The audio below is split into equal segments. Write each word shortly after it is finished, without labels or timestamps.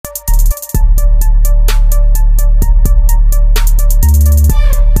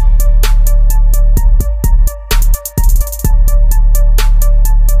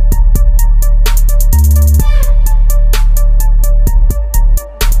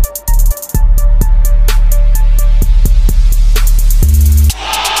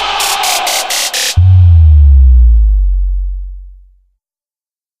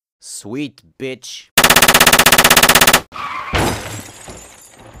tweet, bitch.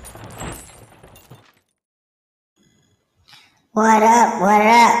 What up, what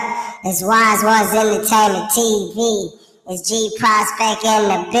up? It's Wise Ones Entertainment TV. It's G Prospect in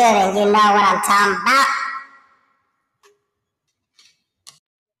the building. You know what I'm talking about?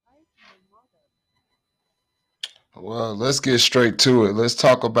 Well, let's get straight to it. Let's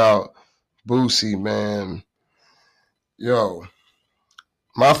talk about Boosie, man. Yo,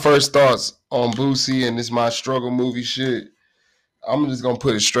 my first thoughts on Boosie and this my struggle movie shit. I'm just gonna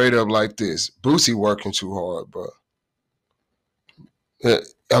put it straight up like this: Boosie working too hard, bro. Uh,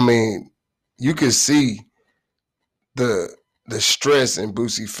 I mean, you can see the stress in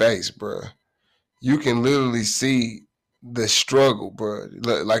Boosie's face, bro. You can literally see the struggle, bro.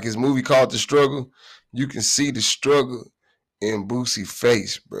 Like his movie called The Struggle. You can see the struggle in Boosie's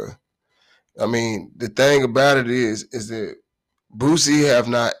face, bro. I mean, the thing about it is that Boosie have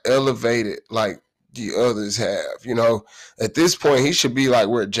not elevated like the others have. You know, at this point, he should be like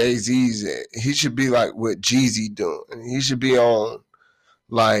where Jay-Z's at. He should be like what Jeezy doing. He should be on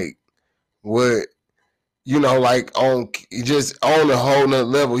like what like on just on a whole nother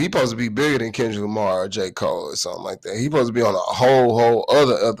level. He supposed to be bigger than Kendrick Lamar or J. Cole or something like that. He supposed to be on a whole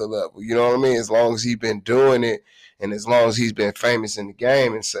other level. You know what I mean? As long as he's been doing it and as long as he's been famous in the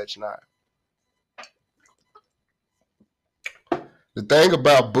game and such not. The thing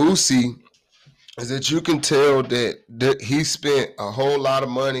about Boosie is that you can tell that he spent a whole lot of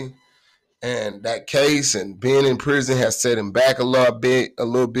money, and that case and being in prison has set him back a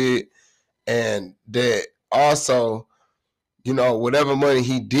little bit, and that also, whatever money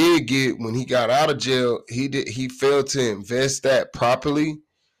he did get when he got out of jail, he failed to invest that properly.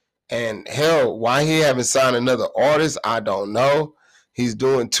 And hell, why he haven't signed another artist, I don't know. He's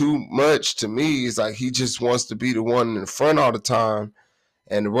doing too much to me. It's like he just wants to be the one in the front all the time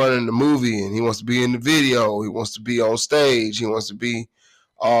and running the movie, and he wants to be in the video. He wants to be on stage. He wants to be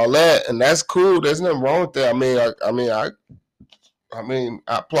all that, and that's cool. There's nothing wrong with that. I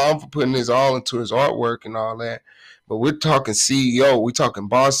applaud him for putting his all into his artwork and all that. But we're talking CEO. We're talking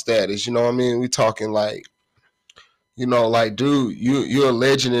boss status. You know what I mean? We're talking like, dude, you're a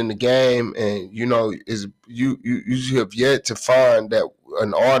legend in the game, and you have yet to find that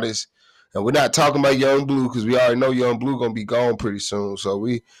an artist. And we're not talking about Young Blue because we already know Young Blue gonna be gone pretty soon. So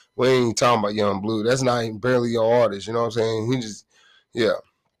we ain't talking about Young Blue. That's not even barely your artist. You know what I'm saying? He just, yeah,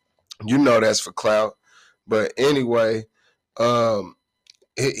 that's for clout. But anyway,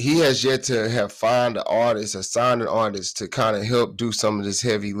 he has yet to have found an artist, or signed an artist to kind of help do some of this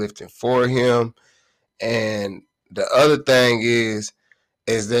heavy lifting for him. And the other thing is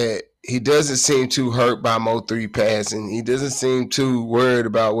that he doesn't seem too hurt by Mo3 passing. He doesn't seem too worried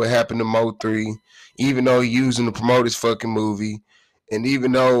about what happened to Mo3, even though he's using to promote his fucking movie. And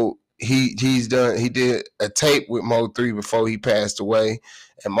even though he did a tape with Mo3 before he passed away.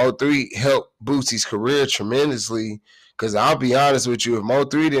 And Mo3 helped Boosie's career tremendously. Because I'll be honest with you, if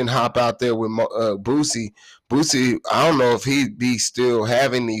Mo3 didn't hop out there with Boosie, I don't know if he'd be still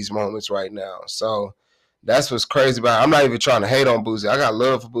having these moments right now. So that's what's crazy about it. I'm not even trying to hate on Boosie. I got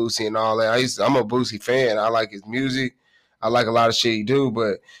love for Boosie and all that. I'm a Boosie fan. I like his music. I like a lot of shit he do.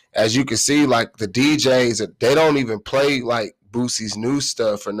 But as you can see, like the DJs, they don't even play like Boosie's new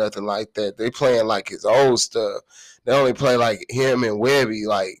stuff or nothing like that. They playing like his old stuff. They only play like him and Webby.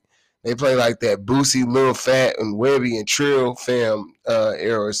 Like they play like that Boosie, Lil Fat, and Webby and Trill fam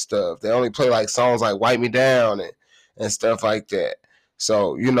era stuff. They only play like songs like Wipe Me Down and stuff like that.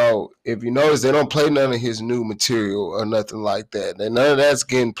 So, if you notice, they don't play none of his new material or nothing like that. And none of that's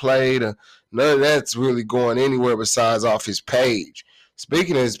getting played, or none of that's really going anywhere besides off his page.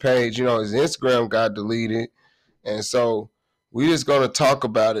 Speaking of his page, his Instagram got deleted. And so we just going to talk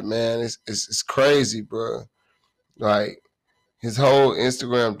about it, man. It's crazy, bro. Like, his whole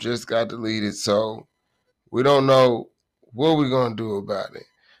Instagram just got deleted. So we don't know what we're going to do about it.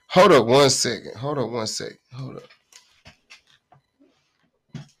 Hold up one second. Hold up.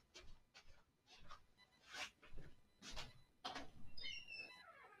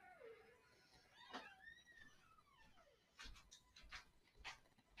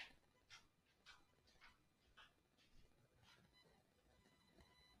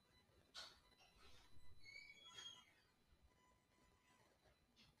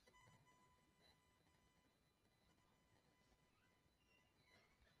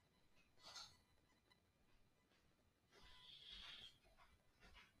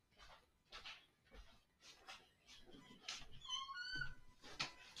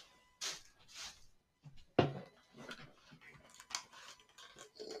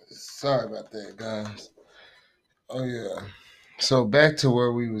 Sorry about that, guys. Oh, yeah. So back to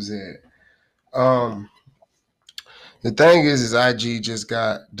where we was at. The thing is his IG just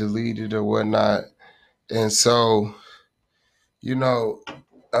got deleted or whatnot, and so you know,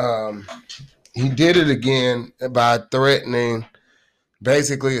 um, he did it again by threatening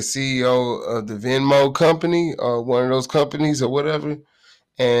basically a CEO of the Venmo company or one of those companies or whatever,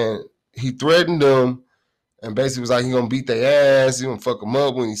 and he threatened them and basically was like he gonna beat their ass, he gonna fuck them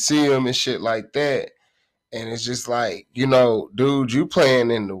up when he see them and shit like that. And it's just like, dude, you playing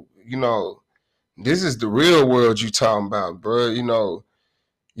in the, this is the real world you talking about, bro.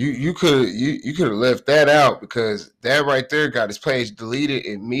 You could have left that out because that right there got his page deleted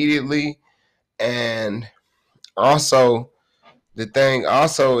immediately. And also the thing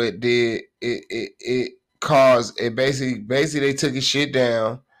also it caused it basically they took his shit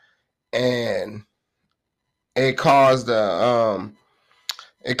down, and it caused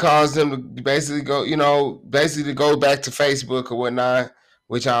it caused them to basically basically to go back to Facebook or whatnot,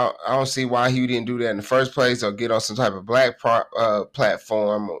 which I don't see why he didn't do that in the first place or get on some type of black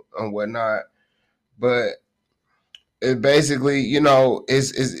platform or whatnot. But it basically,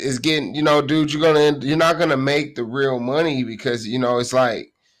 is getting, dude, you're not gonna make the real money because it's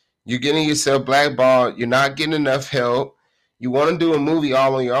like you're getting yourself blackballed. You're not getting enough help. You want to do a movie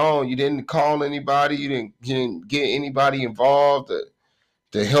all on your own. You didn't call anybody. You didn't get anybody involved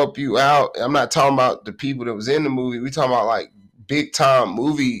to help you out. I'm not talking about the people that was in the movie. We talking about like big time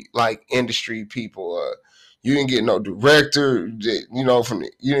movie like industry people. You didn't get no director. You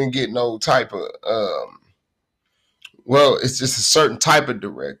didn't get no type of well, it's just a certain type of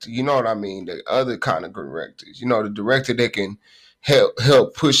director. You know what I mean? The other kind of directors. The director that can help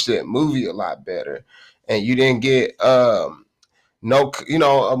push that movie a lot better. And you didn't get no,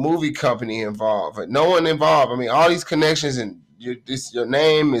 a movie company involved. No one involved. I mean, all these connections and your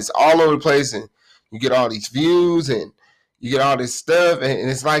name is all over the place, and you get all these views and you get all this stuff, and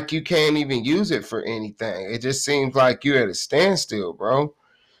it's like you can't even use it for anything. It just seems like you're at a standstill, bro.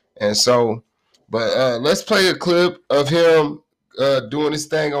 And so, but let's play a clip of him doing this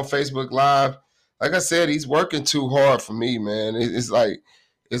thing on Facebook Live. Like I said, he's working too hard for me, man. It's like,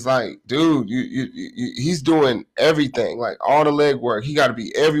 dude, he's doing everything, like all the leg work. He got to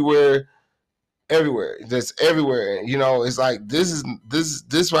be everywhere, just everywhere. And, it's like this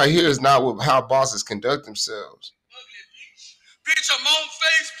right here is not how bosses conduct themselves. Bitch, I'm on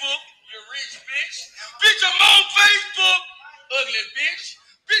Facebook, you rich bitch. Bitch, I'm on Facebook, ugly bitch.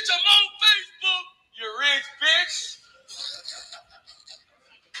 Bitch, I'm on Facebook, you rich bitch.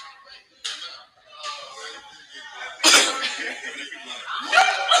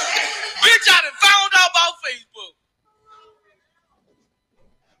 Bitch, I done found out about Facebook.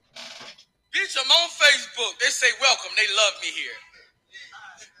 Bitch, I'm on Facebook. They say welcome. They love me here.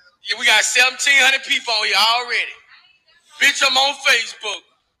 Yeah, we got 1,700 people on here already. Bitch, I'm on Facebook.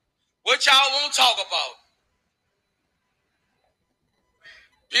 What y'all want to talk about?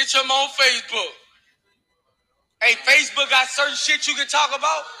 Bitch, I'm on Facebook. Hey, Facebook got certain shit you can talk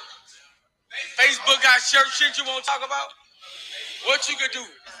about? Facebook got certain shit you want to talk about? What you can do?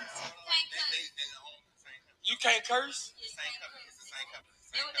 You can't curse? It's the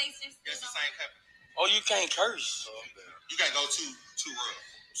same company. Oh, you can't curse? You can't go too rough.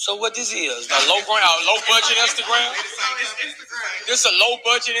 So what this is? A low budget Instagram? This a low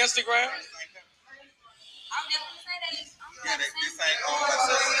budget Instagram? Yeah, the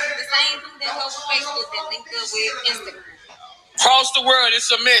same thing that goes with Facebook that linked up with Instagram. Across the world,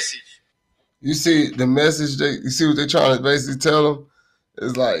 it's a message. You see the message? You see what they're trying to basically tell them?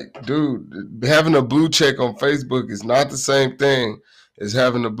 It's like, dude, having a blue check on Facebook is not the same thing as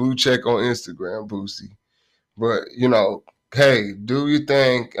having a blue check on Instagram, Boosie. But hey, do your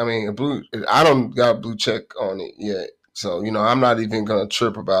thing. I mean, I don't got a blue check on it yet, so I'm not even gonna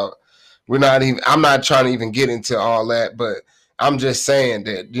trip about. I'm not trying to even get into all that, but I'm just saying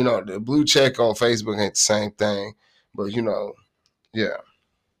that the blue check on Facebook ain't the same thing. But yeah.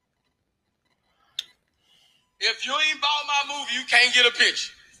 If you ain't bought my movie, you can't get a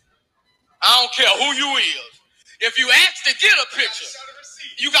picture. I don't care who you is. If you ask to get a picture,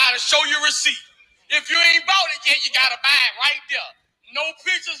 you gotta show your receipt. If you ain't bought it yet, you gotta buy it right there. No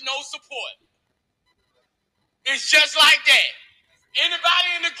pictures, no support. It's just like that.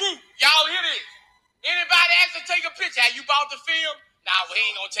 Anybody in the group, y'all hear this? Anybody ask to take a picture? Have you bought the film? Nah, we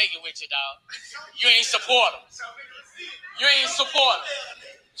ain't gonna take it with you, dog. You ain't support them. You ain't support them.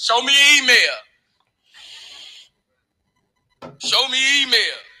 Show me your email. Show me your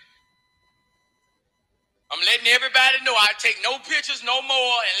email. I'm letting everybody know I take no pictures no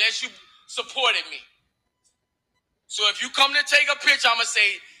more unless you supported me. So if you come to take a picture, I'm going to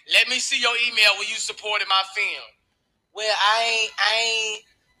say, let me see your email when you supported my film. Well, I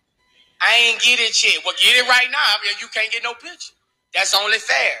ain't get it yet. Well, get it right now. You can't get no picture. That's only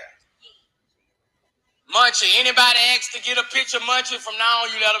fair. Munchie, anybody asks to get a picture, Munchie, from now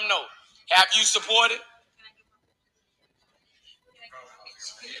on, you let them know. Have you supported?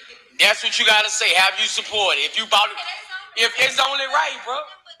 That's what you gotta say. Have you supported? If it's only right, bro.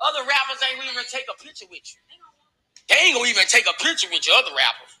 Other rappers ain't gonna even take a picture with you. They ain't gonna even take a picture with you, other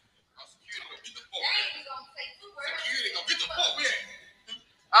rappers.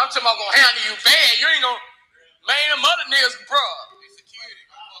 I'm talking about gonna handle you bad. You ain't gonna, man, them other niggas, bro.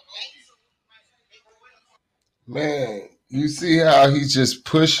 Man, you see how he's just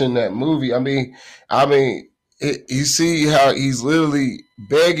pushing that movie. I mean, you see how he's literally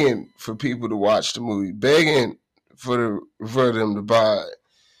begging for people to watch the movie, begging for them to buy it,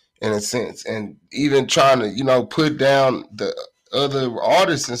 in a sense, and even trying to put down the other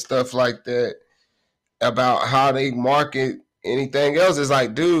artists and stuff like that about how they market anything else. It's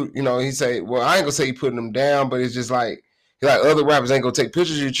like, dude, he say, well, I ain't gonna say he putting them down, but it's just like other rappers ain't gonna take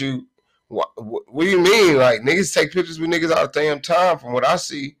pictures with you. What do you mean? Like, niggas take pictures with niggas all the damn time, from what I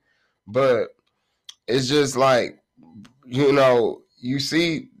see. But it's just like, you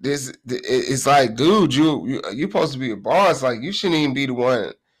see this. It's like, dude, you supposed to be a boss. Like, you shouldn't even be the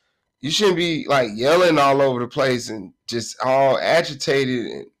one. You shouldn't be like yelling all over the place and just all agitated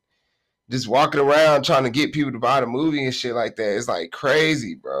and just walking around trying to get people to buy the movie and shit like that. It's like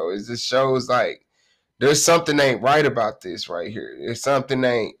crazy, bro. It just shows like there's something ain't right about this right here. There's something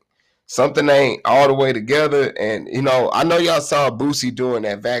ain't all the way together. And I know y'all saw Boosie doing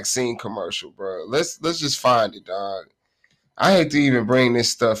that vaccine commercial, bro. Let's just find it, dog. I hate to even bring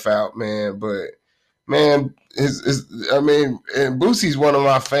this stuff out, man, but man, and Boosie's one of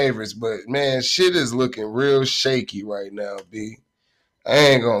my favorites, but man, shit is looking real shaky right now, B. I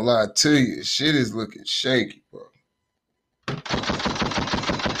ain't gonna lie to you. Shit is looking shaky, bro.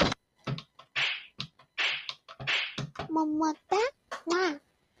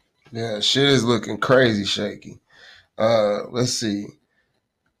 Yeah, shit is looking crazy shaky. Let's see.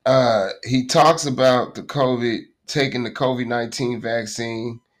 He talks about taking the COVID-19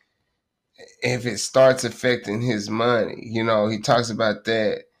 vaccine if it starts affecting his money. He talks about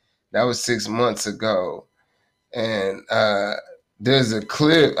that. That was 6 months ago. And there's a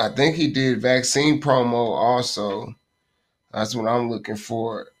clip. I think he did vaccine promo also. That's what I'm looking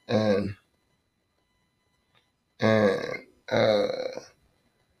for. And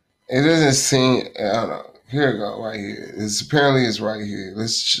it doesn't seem, I don't know. Here we go, right here. Apparently it's right here.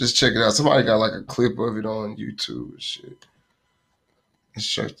 Let's just check it out. Somebody got like a clip of it on YouTube and shit. Let's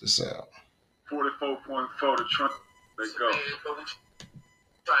check this out. 44.4 to Trump. Let's go.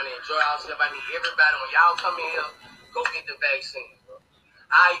 Trying to enjoy ourselves. I need everybody, when y'all come in here, go get the vaccine, bro.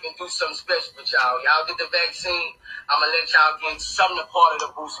 I even do something special with y'all. Y'all get the vaccine, I'm going to let y'all get something a part of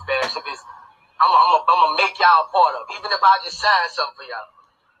the Boosie Bash. I'm gonna make y'all a part of, even if I just sign something for y'all.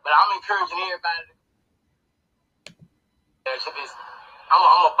 But I'm encouraging everybody to I'm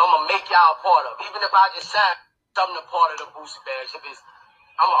gonna make y'all a part of, even if I just sign something a part of the Boosie Bash.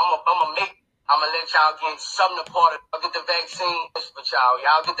 I'm gonna let y'all get something a part of. Y'all get the vaccine for y'all.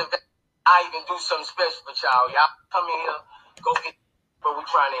 Y'all get the I even do something special for y'all. Y'all come in here, go get. But we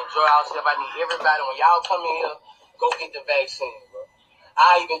trying to enjoy ourselves. I need everybody, when y'all come in here, go get the vaccine, bro.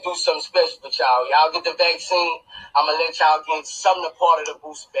 I even do something special for y'all. Y'all get the vaccine. I'm gonna let y'all get something a part of the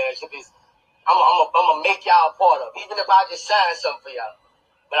Boosie Bash. I'm gonna make y'all a part of, even if I just sign something for y'all.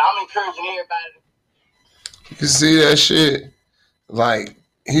 But I'm encouraging everybody. You see that shit? Like,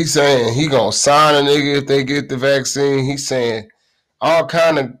 he's saying he gonna sign a nigga if they get the vaccine. He's saying all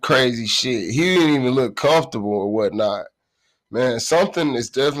kind of crazy shit. He didn't even look comfortable or whatnot. Man, something is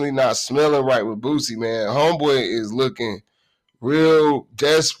definitely not smelling right with Boosie, man. Homeboy is looking real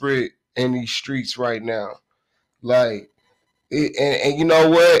desperate in these streets right now. Like, and you know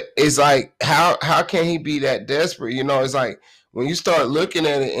what? It's like, how can he be that desperate? It's like, when you start looking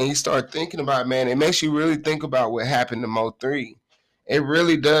at it and you start thinking about it, man, it makes you really think about what happened to Mo3. It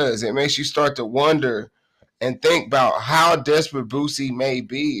really does. It makes you start to wonder and think about how desperate Boosie may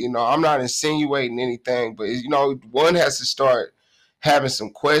be. I'm not insinuating anything, but one has to start having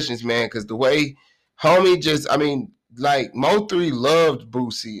some questions, man, because the way homie like Mo3 loved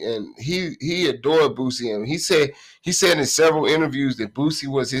Boosie and he adored Boosie, and he said in several interviews that Boosie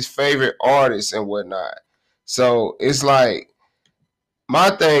was his favorite artist and whatnot. So it's like, my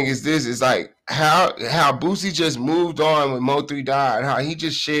thing is this: is like how Boosie just moved on when Mo3 died. How he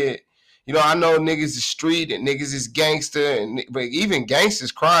just shed. I know niggas is street and niggas is gangster, but even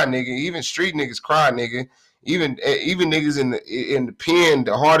gangsters cry, nigga. Even street niggas cry, nigga. Even niggas in the pen,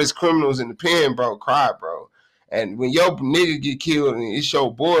 the hardest criminals in the pen, bro, cry, bro. And when your nigga get killed and it's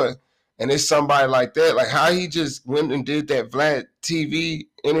your boy, and it's somebody like that, like how he just went and did that Vlad TV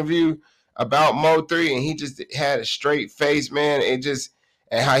interview about Mo3, and he just had a straight face, man.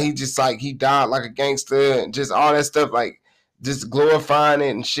 And how he just like he died like a gangster and just all that stuff, like just glorifying it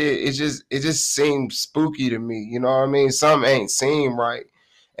and shit. It just seems spooky to me. You know what I mean? Something ain't seem right.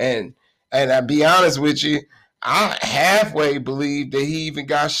 And I be honest with you, I halfway believe that he even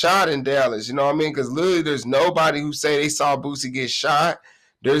got shot in Dallas. You know what I mean? Because literally, there's nobody who say they saw Boosie get shot.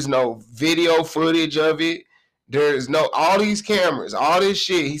 There's no video footage of it. There's no all these cameras, all this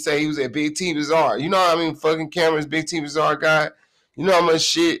shit. He said he was at Big T Bazaar. You know what I mean? Fucking cameras Big T Bazaar got. You know how much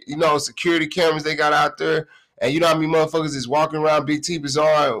shit, security cameras they got out there. And you know how many motherfuckers is walking around Big T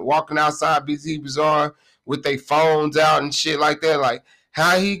Bazaar and walking outside Big T Bazaar with their phones out and shit like that. Like,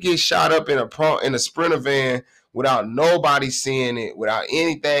 how he gets shot up in a Sprinter van without nobody seeing it, without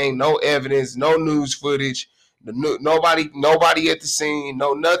anything, no evidence, no news footage, nobody at the scene,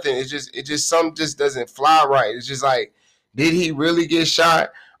 no nothing. It just something just doesn't fly right. It's just like, did he really get shot,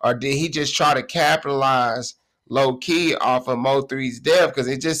 or did he just try to capitalize low key off of Mo3's death? Because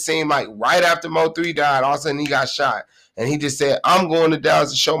it just seemed like right after Mo3 died, all of a sudden he got shot, and he just said, "I'm going to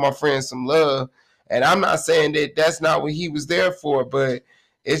Dallas to show my friends some love." And I'm not saying that that's not what he was there for, but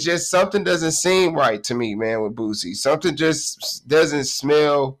it's just something doesn't seem right to me, man, with Boosie. Something just doesn't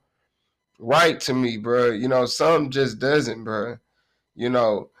smell right to me, bro. Something just doesn't, bro.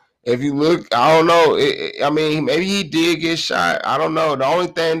 If you look, I don't know. I mean, maybe he did get shot. I don't know. The only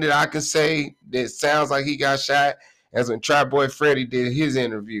thing that I can say that sounds like he got shot is when Trap Boy Freddy did his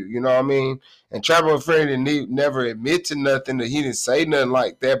interview. You know what I mean? And Trap Boy Freddy never admit to nothing, that he didn't say nothing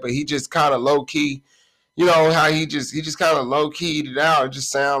like that, but he just kind of low key. How he just kind of low keyed it out. It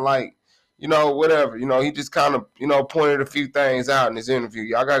just sound like, whatever. He just kind of, pointed a few things out in his interview.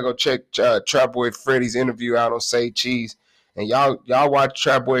 Y'all gotta go check Trap Boy Freddy's interview out on Say Cheese. And y'all watch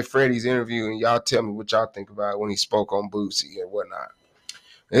Trap Boy Freddy's interview and y'all tell me what y'all think about it when he spoke on Boosie and whatnot.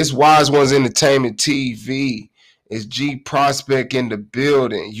 It's Wise Ones Entertainment TV. It's G Prospect in the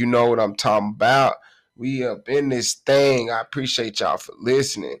building. You know what I'm talking about. We up in this thing. I appreciate y'all for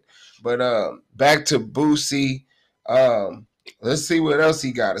listening. But back to Boosie. Let's see what else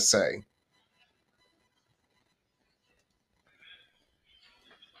he got to say.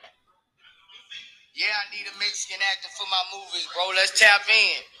 Yeah, I need a Mexican actor for my movies, bro. Let's tap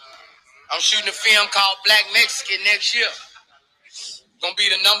in. I'm shooting a film called Black Mexican next year. Gonna be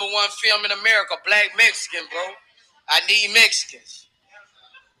the #1 film in America, Black Mexican, bro. I need Mexicans.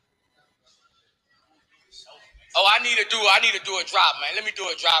 Oh, I need to do a drop, man. Let me do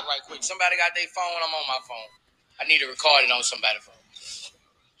a drop right quick. Somebody got their phone, I'm on my phone. I need to record it on somebody's phone.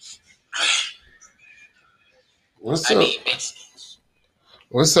 What's up?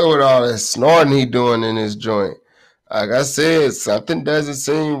 What's up with all that snorting he doing in his joint? Like I said, something doesn't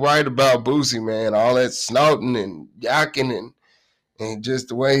seem right about Boosie, man. All that snorting and yakking and just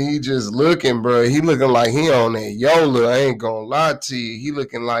the way he just looking, bro. He looking like he on that Yola. I ain't gonna lie to you. He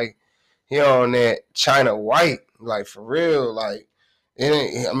looking like he on that China White, like for real. Like it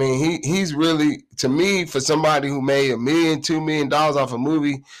ain't. I mean, he's really, to me, for somebody who made $1 million, $2 million off a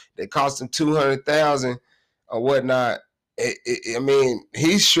movie that cost him $200,000 or whatnot. I mean,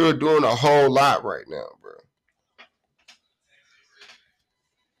 he's sure doing a whole lot right now, bro.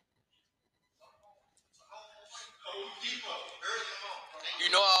 You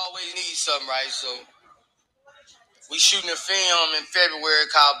know I always need something, right? So we shooting a film in February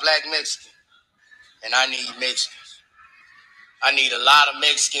called Black Mexican, and I need Mexicans. I need a lot of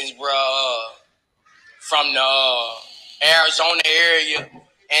Mexicans, bro, from the Arizona area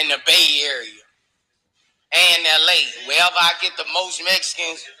and the Bay Area and LA. Wherever I get the most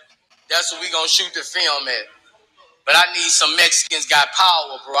Mexicans, that's what we gonna shoot the film at. But I need some Mexicans got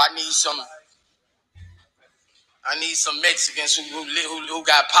power, bro. I need some Mexicans who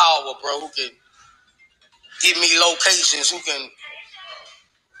got power, bro. Who can give me locations? Who can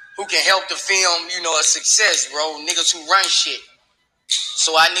help the film, a success, bro. Niggas who run shit.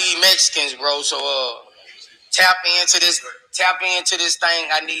 So I need Mexicans, bro. So tap into this thing.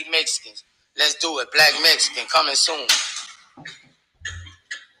 I need Mexicans. Let's do it. Black Mexican coming soon. Who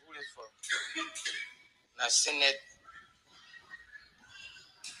this for? Now send that.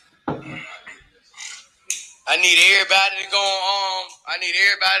 I need everybody to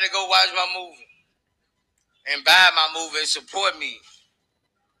go watch my movie and buy my movie and support me.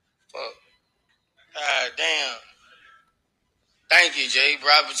 Fuck. God damn. Thank you, Jay,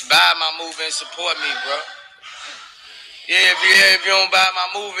 bro. Buy my movie and support me, bro. Yeah, if you don't buy my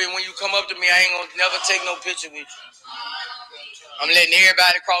movie, when you come up to me, I ain't gonna never take no picture with you. I'm letting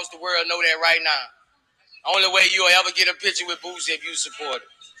everybody across the world know that right now. Only way you'll ever get a picture with Boosie if you support it.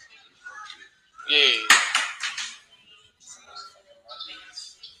 Yeah.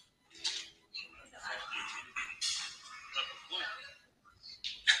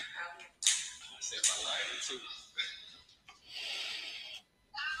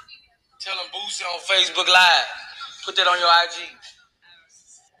 Tell them Boosie on Facebook Live. Put that on your IG.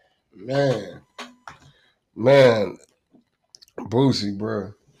 Man, Boosie,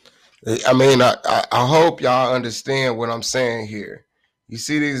 bro. I mean, I hope y'all understand what I'm saying here. You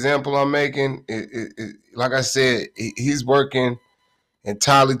see the example I'm making? Like I said, he's working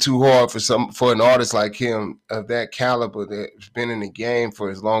entirely too hard for an artist like him of that caliber that's been in the game for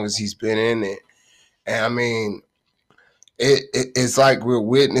as long as he's been in it. And I mean, it's like we're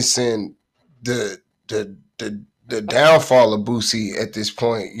witnessing the the the the downfall of Boosie at this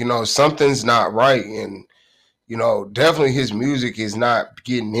point. You know, something's not right, and you know, definitely his music is not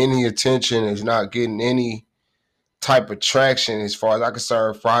getting any attention. It's not getting any type of traction as far as I'm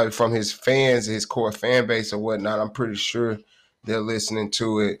concerned, probably from his fans, his core fan base or whatnot. I'm pretty sure they're listening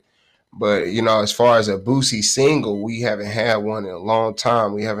to it. But, you know, as far as a Boosie single, we haven't had one in a long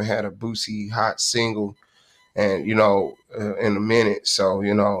time. We haven't had a Boosie hot single and, you know, in a minute. So,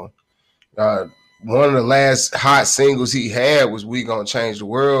 you know, one of the last hot singles he had was We Gonna Change the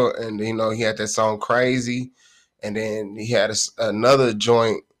World. And, you know, he had that song Crazy. And then he had another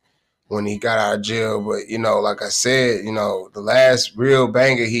joint when he got out of jail. But, you know, like I said, you know, the last real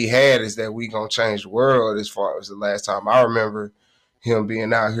banger he had is that We Gonna Change the World as far as the last time I remember him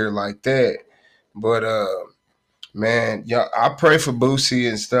being out here like that. But, man, yeah, I pray for Boosie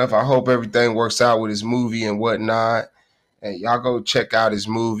and stuff. I hope everything works out with his movie and whatnot. And y'all go check out his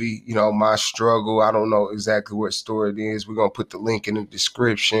movie, you know, My Struggle. I don't know exactly what store it is. We're going to put the link in the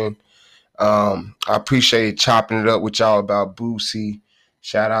description. I appreciate chopping it up with y'all about Boosie.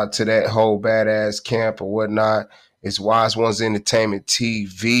 Shout out to that whole badass camp or whatnot. It's Wise Ones Entertainment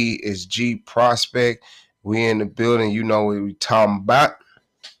TV. It's G Prospect. We in the building. You know what we talking about.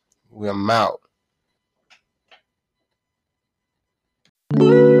 We're out.